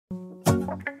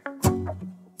Let's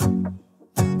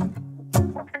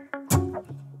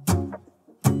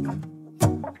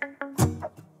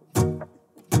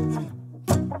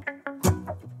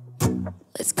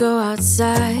go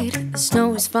outside, the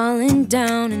snow is falling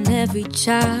down and every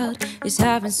child is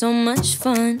having so much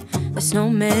fun. The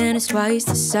snowman is twice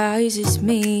the size as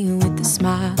me, with a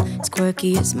smile as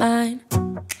quirky as mine.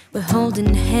 We're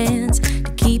holding hands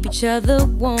to keep each other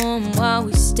warm while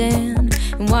we stand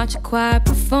and watch a choir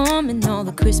performing all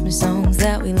the Christmas songs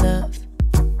that we love.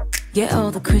 Yeah,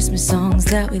 all the Christmas songs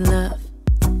that we love.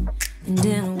 And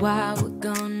in a while we're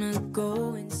gonna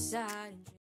go inside.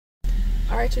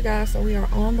 Alright you guys, so we are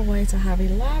on the way to Hobby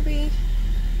Lobby.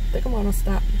 I think I'm gonna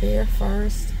stop there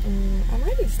first. I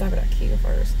might need to stop at IKEA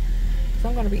first, so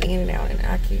I'm gonna be in and out in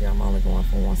IKEA. I'm only going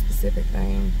for one specific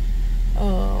thing.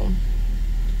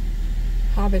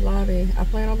 Hobby Lobby, I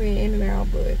plan on being in and out,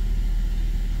 but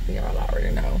y'all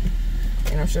already know.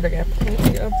 And I'm sure they got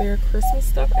plenty of their Christmas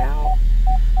stuff out.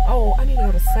 Oh, I need to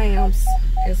go to Sam's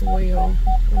as well.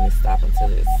 Let me stop until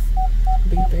this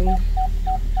beeping.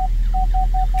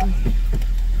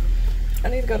 I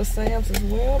need to go to Sam's as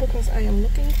well because I am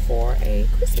looking for a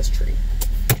Christmas tree.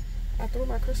 I threw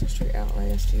my Christmas tree out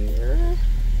last year,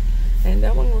 and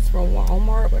that one was from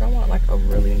Walmart, but I want like a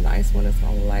really nice one that's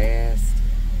gonna last.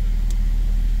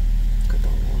 Cut the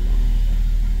alarm on.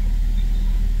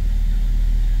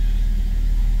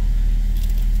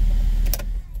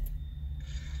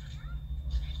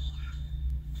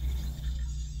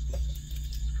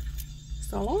 Is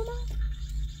the alarm on?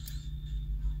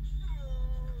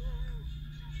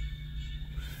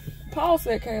 Pause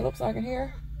it, Caleb, so I can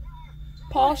hear.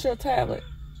 Pause your tablet.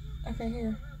 I can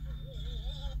hear.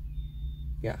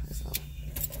 Yeah, it's on.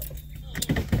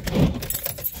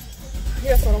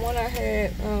 Yeah, so the one I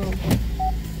had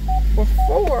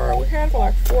before, we had it for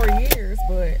like 4 years,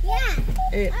 but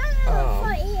it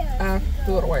I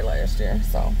threw it away last year,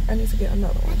 so I need to get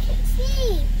another one.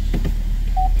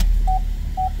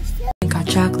 Got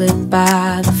chocolate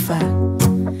by the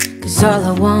fire, 'cause all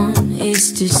I want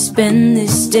is to spend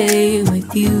this day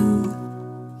with you.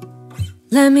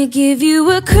 Let me give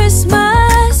you a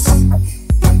Christmas,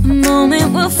 a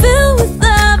moment we'll fill with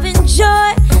love and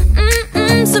joy.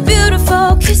 So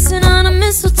beautiful, kissing on a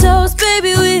mistletoe,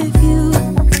 baby, with you.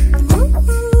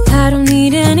 I don't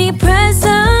need any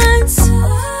presents,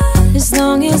 as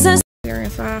long as I... Here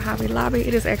inside Hobby Lobby,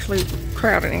 it is actually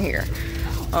crowded in here.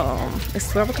 It's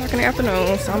 12 o'clock in the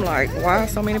afternoon, so I'm like, why are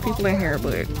so many people in here?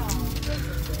 But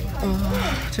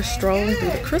just strolling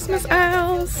through the Christmas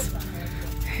aisles,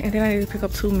 and then I need to pick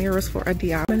up 2 mirrors for a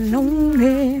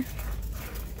Diamond.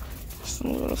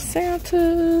 Some little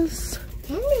Santas.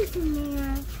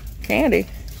 Candy.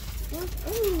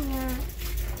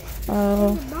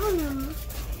 Oh,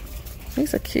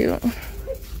 these are cute.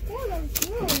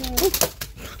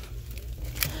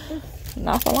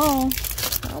 Not for long.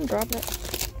 I'm dropping it.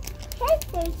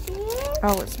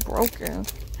 Oh, it's broken.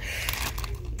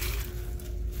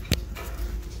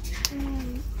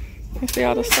 You see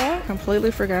all the stuff?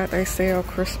 Completely forgot they sell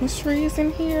Christmas trees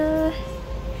in here.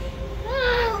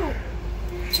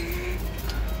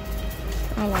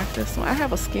 I like this one. I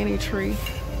have a skinny tree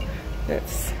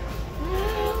that's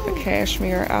a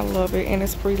cashmere. I love it, and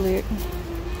it's pre-lit.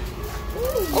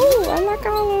 Oh, I like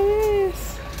all of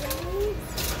this.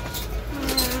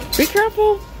 Be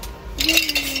careful.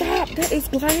 Stop, that is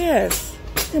glass.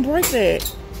 You can break that.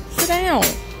 Sit down.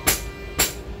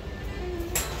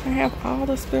 I have all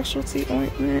the specialty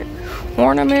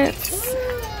ornaments.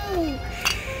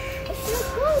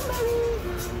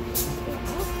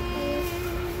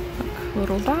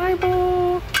 Little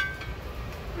Bible.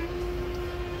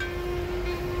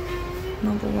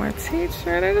 #1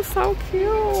 t-shirt. That is so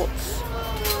cute.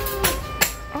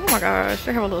 Oh my gosh,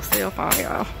 they have a little cell phone,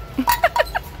 y'all.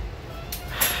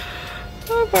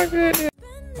 Oh my goodness.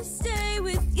 Stay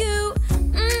with you.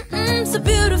 So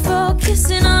beautiful,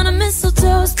 kissing on a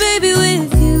mistletoe, baby,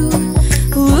 with you.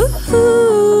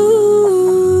 Ooh.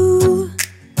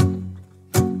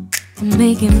 I'm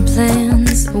making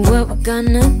plans for what we're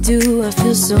gonna do. I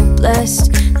feel so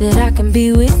blessed that I can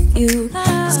be with you,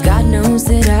 'cause God knows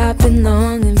that I've been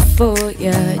longing for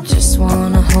you. I just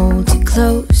wanna hold you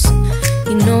close.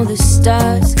 You know the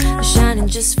stars are shining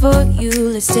just for you.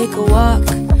 Let's take a walk,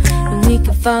 and we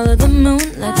can follow the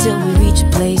moonlight till we reach a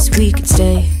place we can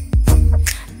stay.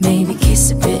 Maybe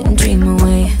kiss a bit and dream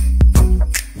away.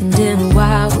 And in a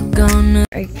while we're gonna...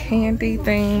 A candy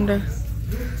themed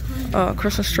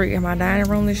Christmas tree in my dining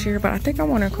room this year, but I think I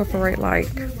want to incorporate like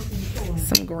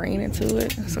some green into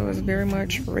it, so it's very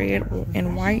much red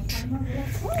and white,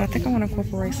 but I think I want to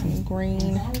incorporate some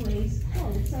green.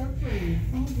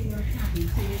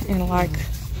 in like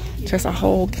just a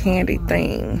whole candy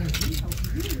thing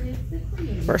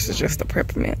versus just the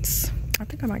peppermints. I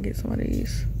think I might get some of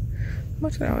these. How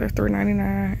much are they? They're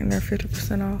 $3.99 and they're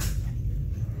 50% off.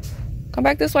 Come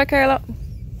back this way, Kayla.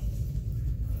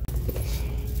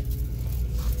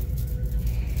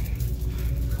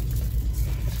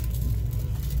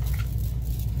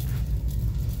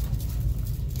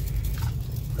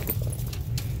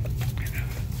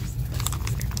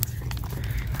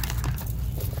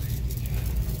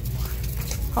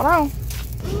 Hold on.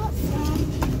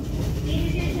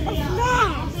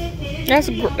 That's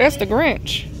the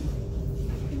Grinch.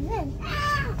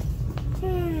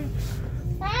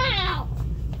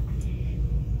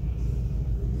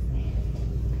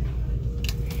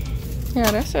 Yeah,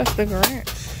 that's just the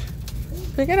Grinch.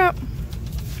 Pick it up.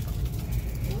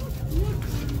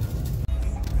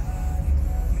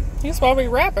 You're supposed to be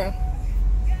rapping.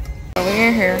 Oh, we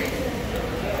in here.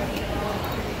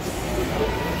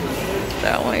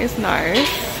 That one is nice.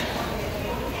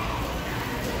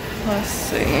 Let's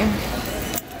see.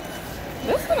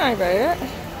 This one ain't bad.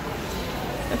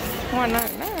 It's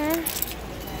 $1.99.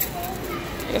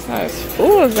 It's not as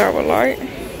full as I would like.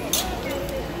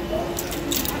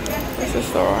 This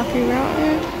is the Rocky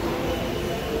Mountain.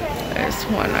 It's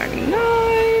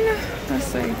 $1.99. Let's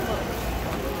see.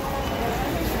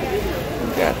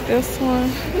 We got this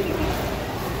one.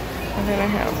 And then I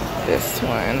have this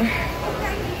one.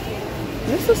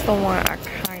 This is the one I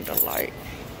kind of like.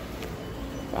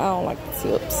 I don't like the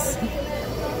tips.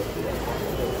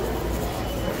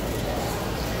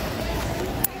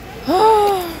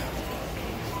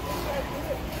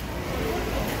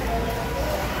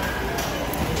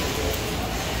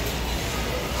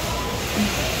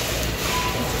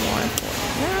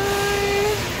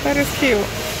 That is cute.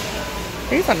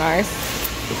 These are nice.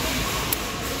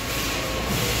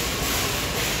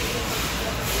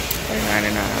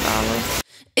 $99.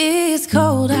 It's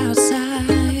cold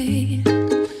outside,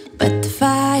 but the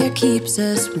fire keeps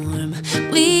us warm.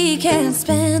 We can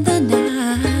spend the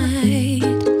night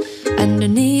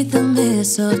underneath the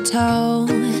mistletoe.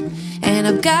 And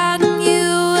I've gotten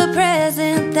you a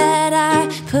present that I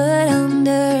put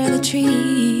under the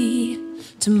tree.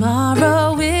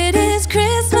 Tomorrow it is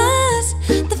Christmas,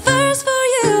 the first for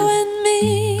you and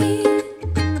me.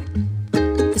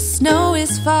 The snow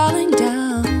is falling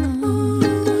down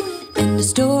and the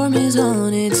storm is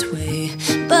on its way.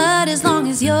 But as long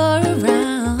as you're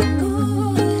around,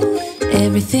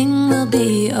 everything will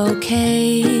be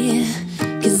okay.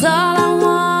 'Cause all I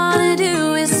wanna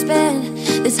do is spend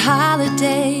this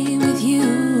holiday with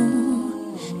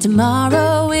you.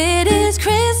 Tomorrow it is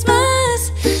Christmas,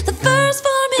 the first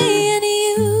for me and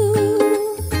you.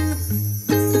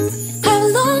 I've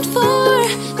longed for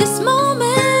this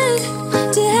moment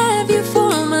to have you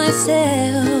for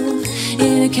myself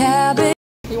in a cabin.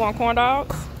 You want corn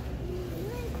dogs?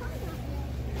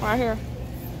 Right here.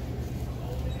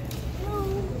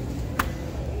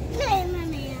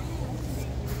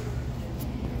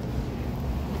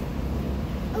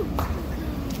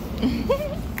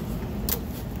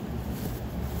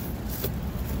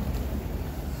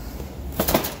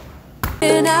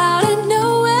 And out of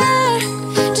nowhere,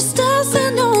 just us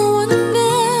and no one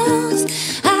else.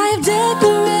 I've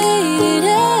decorated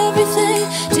everything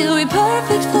to be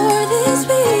perfect for this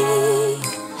week.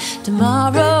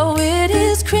 Tomorrow it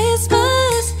is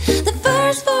Christmas, the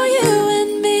first for you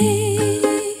and me.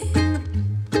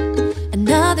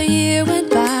 Another year went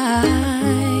by,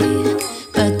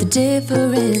 but the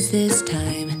difference this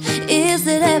time is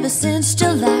that ever since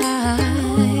July,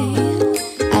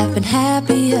 I've been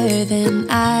happier than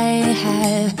I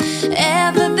have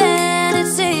ever been.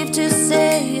 It's safe to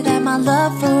say that my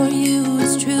love for you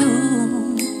is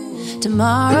true.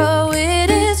 Tomorrow it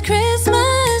is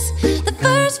Christmas, the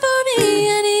first for me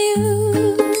and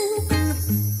you.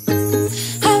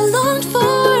 I've longed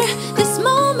for this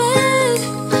moment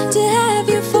to have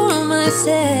you for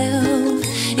myself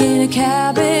in a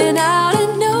cabin out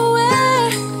of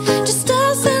nowhere, just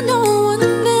us and no one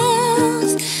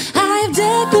else. I've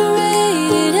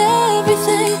decorated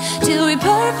everything to be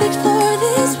perfect for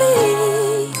this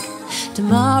week.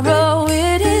 Tomorrow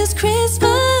it is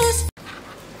Christmas.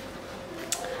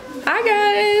 Hi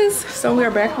guys, so we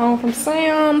are back home from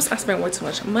Sam's. I spent way too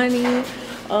much money.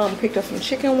 Picked up some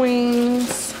chicken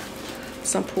wings,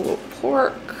 some pulled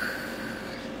pork,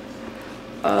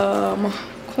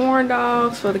 corn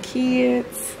dogs for the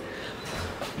kids.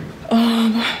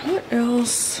 What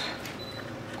else?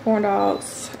 Corn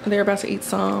dogs. They're about to eat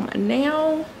some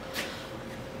now.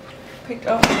 Picked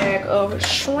up a bag of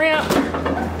shrimp.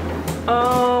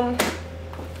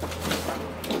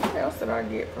 What else? did I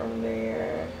get from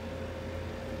there?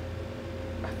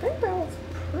 I think that was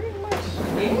pretty much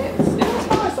it. There was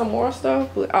probably some more stuff,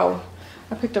 but oh,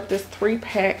 I picked up this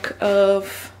 3-pack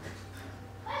of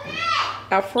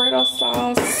Alfredo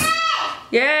sauce.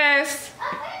 Yes.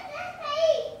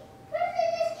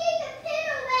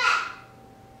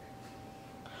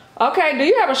 Okay, do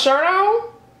you have a shirt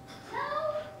on? No.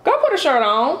 Go put a shirt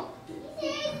on.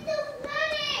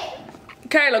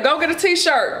 Kayla, go get a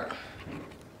t-shirt.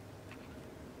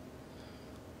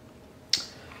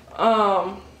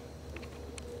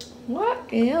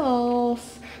 What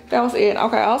else? That was it.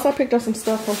 Okay, I also picked up some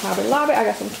stuff from Hobby Lobby. I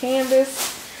got some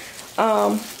canvas.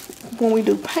 When we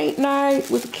do paint night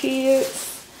with the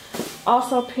kids.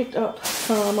 Also picked up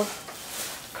some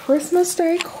Christmas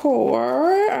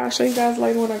decor. I'll show you guys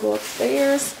later when I go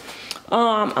upstairs.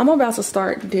 I'm about to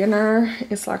start dinner.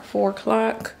 It's like 4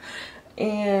 o'clock.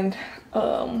 And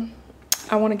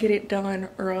I want to get it done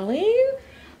early.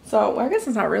 So I guess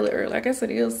it's not really early. I guess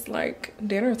it is like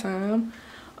dinner time.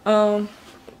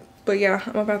 But yeah,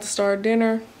 I'm about to start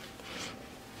dinner.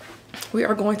 We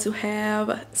are going to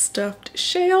have stuffed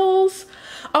shells.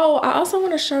 Oh, I also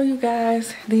want to show you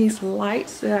guys these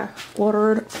lights that I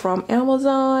ordered from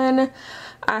Amazon.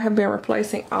 I have been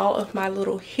replacing all of my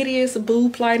little hideous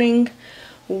boob lighting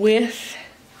with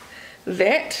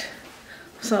that.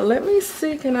 So let me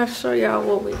see, can I show y'all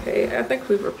what we had? I think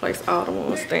we've replaced all the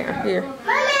ones down here.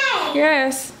 Mommy!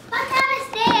 Yes? What kind of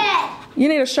stand? You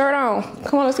need a shirt on.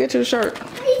 Come on, let's get you the shirt.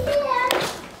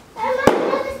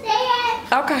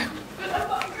 Okay.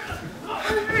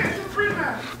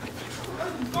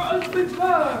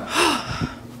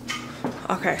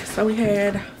 Okay, so we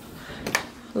had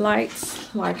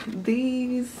lights like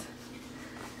these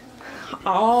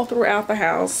all throughout the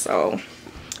house. So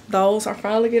those are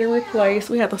finally getting replaced.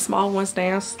 We have the small ones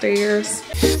downstairs.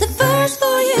 The first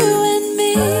for you and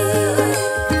me.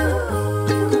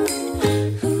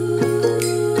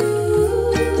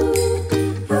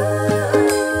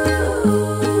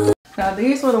 Now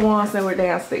these were the ones that were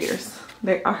downstairs.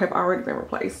 They have already been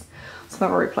replaced. So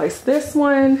I'm gonna replace this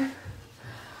one.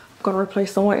 I'm gonna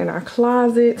replace the one in our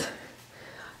closet.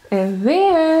 And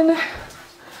then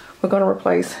we're gonna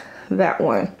replace that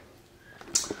one.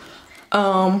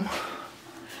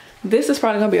 This is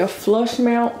probably gonna be a flush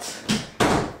mount.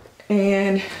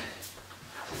 And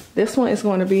this one is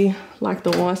going to be like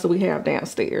the ones that we have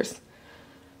downstairs.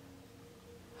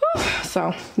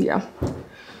 So yeah.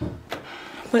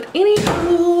 But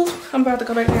anywho, I'm about to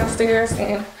go back downstairs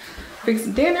and fix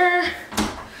dinner.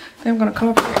 Then I'm gonna come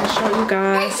up here and show you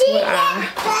guys what I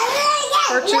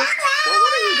purchased. Well,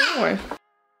 what are you doing?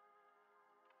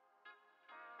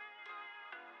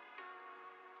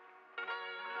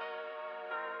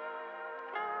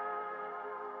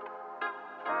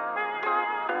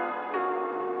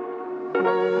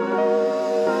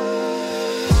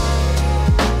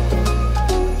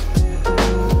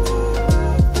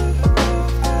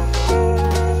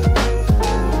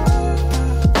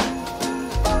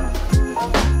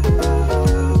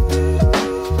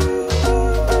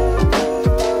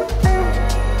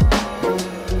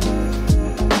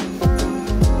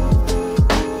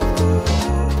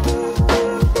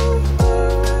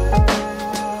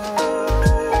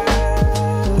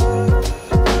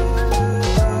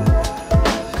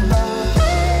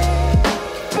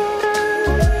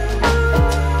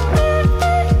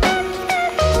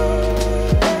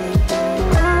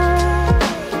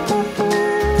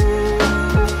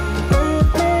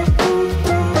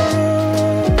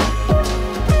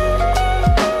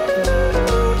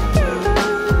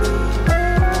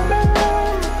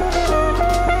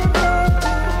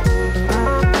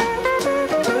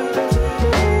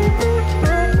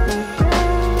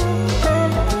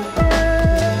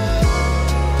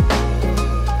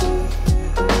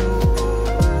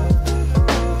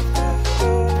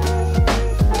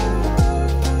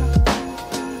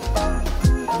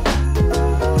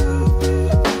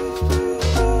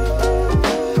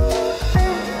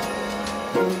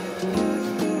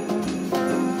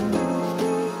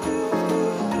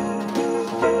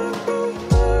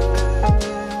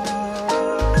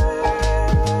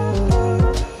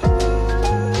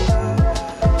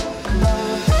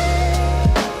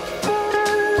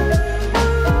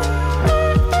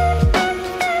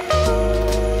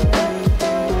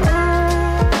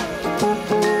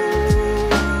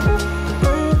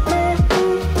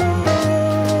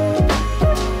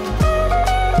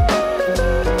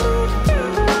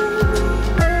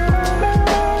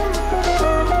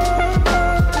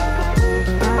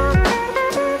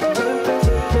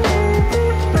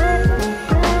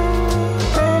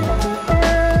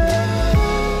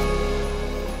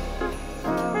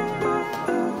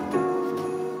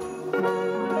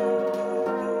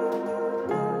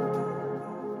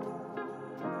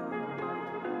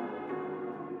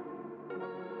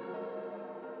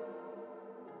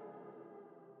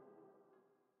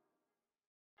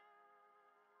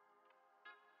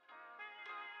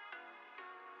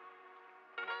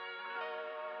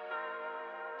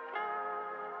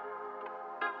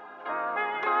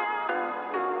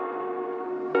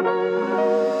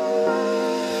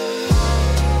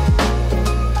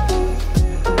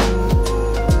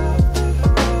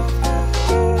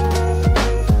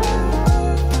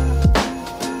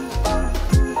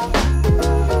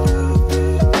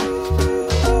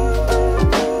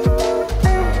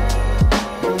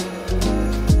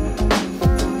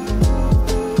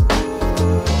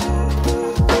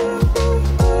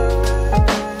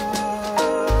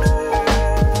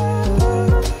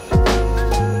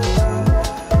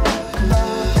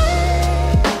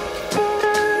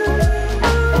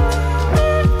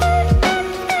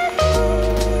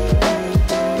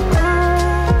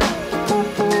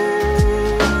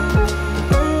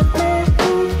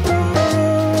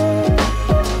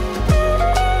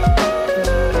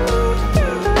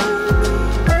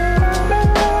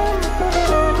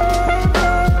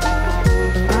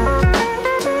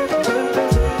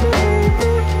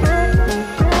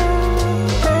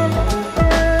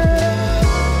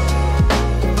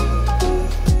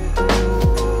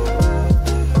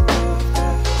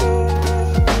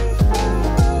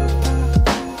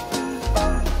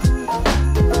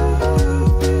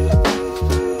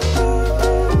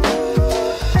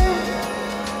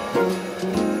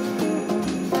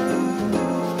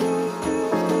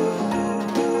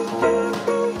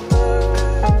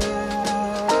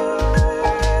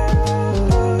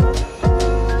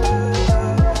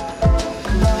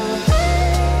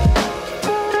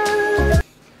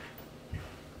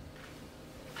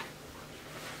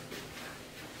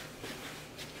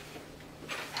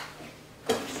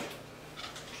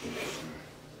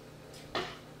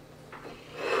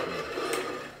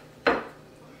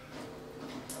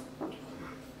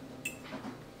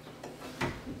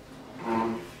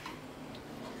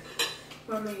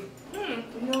 me,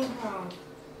 you know how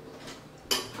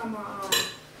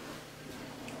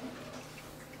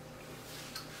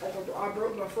I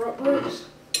broke my front brakes?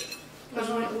 Because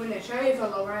when the chain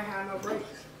fell over, I had no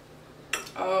brakes.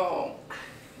 Oh.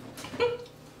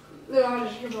 Then I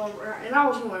just kept on, and I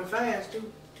was going fast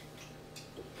too.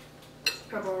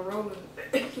 Kept on rolling.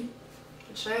 The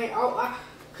chain,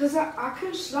 cause I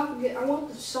couldn't stop and I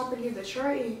wanted to stop and get the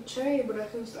chain, but I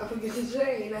couldn't stop and get the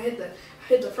chain. I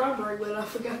hit the front brake, but I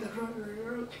forgot the front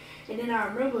brake. And then I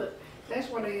remembered that's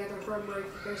why they had the front brake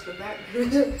because the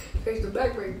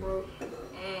back brake broke.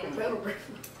 The pedal brake.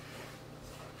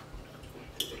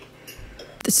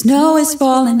 The snow is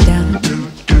falling down.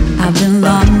 I've been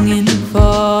longing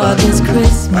for this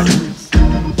Christmas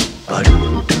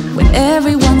when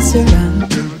everyone's around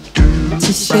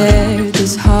to share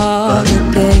this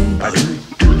holiday.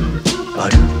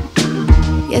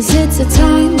 Yes, it's a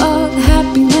time of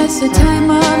happiness, a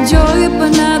time of joy, but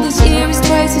now this year is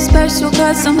twice as special,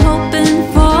 cause I'm hoping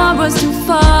for us to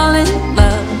fall in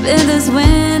love in this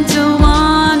winter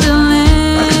wonderland.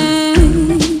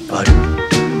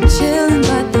 Chilling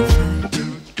by the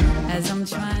fire as I'm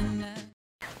trying to...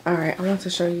 Alright, I want to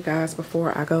show you guys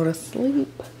before I go to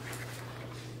sleep.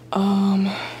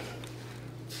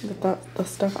 The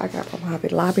stuff I got from Hobby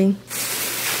Lobby.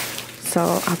 So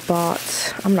I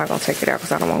bought, I'm not gonna take it out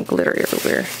because I don't want glitter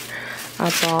everywhere.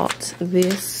 I bought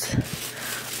this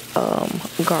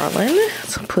garland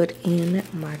to put in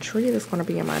my tree. That's gonna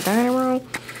be in my dining room.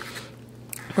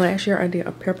 Last year I did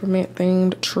a peppermint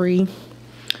themed tree.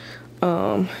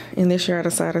 And this year I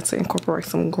decided to incorporate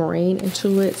some green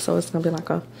into it. So it's gonna be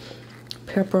like a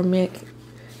peppermint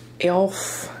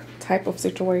elf type of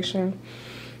situation.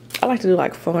 I like to do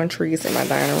like fun trees in my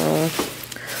dining room.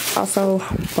 Also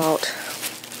bought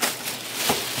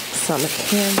some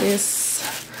canvas.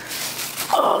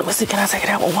 Oh, let me see, can I take it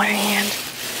out with one hand?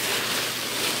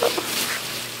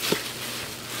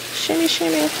 Shimmy,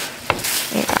 shimmy.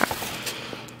 Yeah.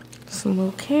 Some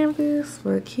little canvas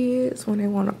for the kids when they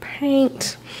want to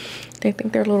paint. They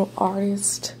think they're little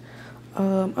artists.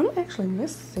 I'm actually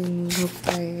missing the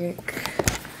bag.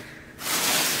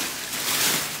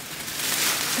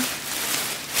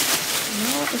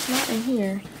 No, it's not in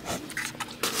here.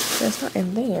 It's not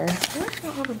in there. Where's my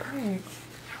other bag?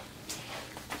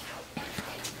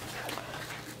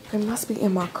 It must be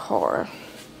in my car.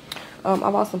 I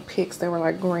bought some picks that were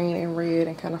like green and red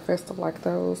and kind of festive like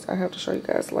those. I have to show you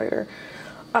guys later.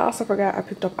 I also forgot I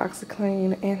picked up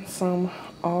OxyClean and some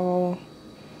all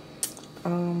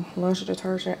lunch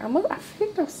detergent. I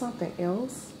picked up something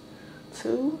else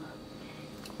too,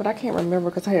 but I can't remember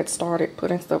because I had started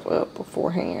putting stuff up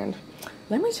beforehand.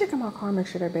 Let me check in my car, make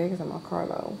sure that bag is in my car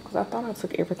though, because I thought I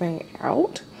took everything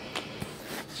out.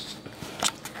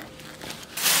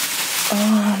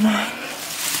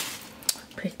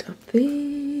 Picked up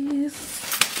these.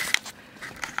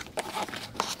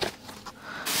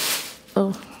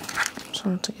 Oh, I'm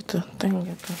trying to get the thing.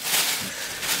 I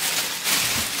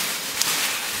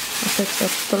picked up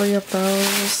 3 of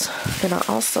those. And I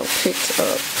also picked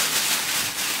up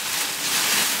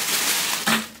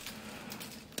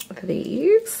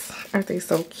these. Aren't they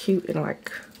so cute and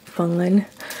like fun?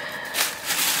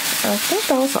 I think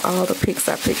those are all the picks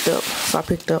I picked up. So I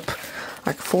picked up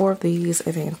like 4 of these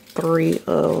and then 3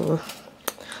 of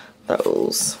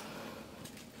those.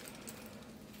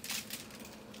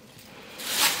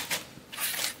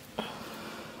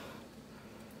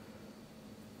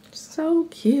 So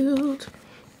cute.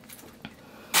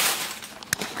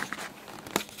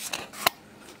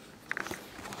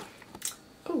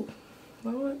 Oh,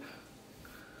 Lord,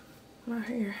 my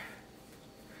hair.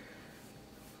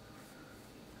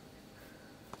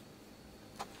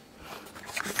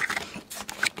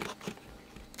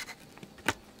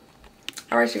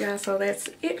 Alright, you guys, so that's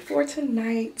it for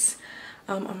tonight.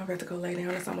 I'm about to go lay down.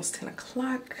 It's almost 10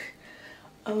 o'clock.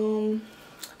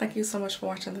 Thank you so much for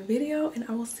watching the video, and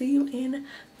I will see you in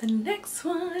the next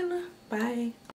one. Bye.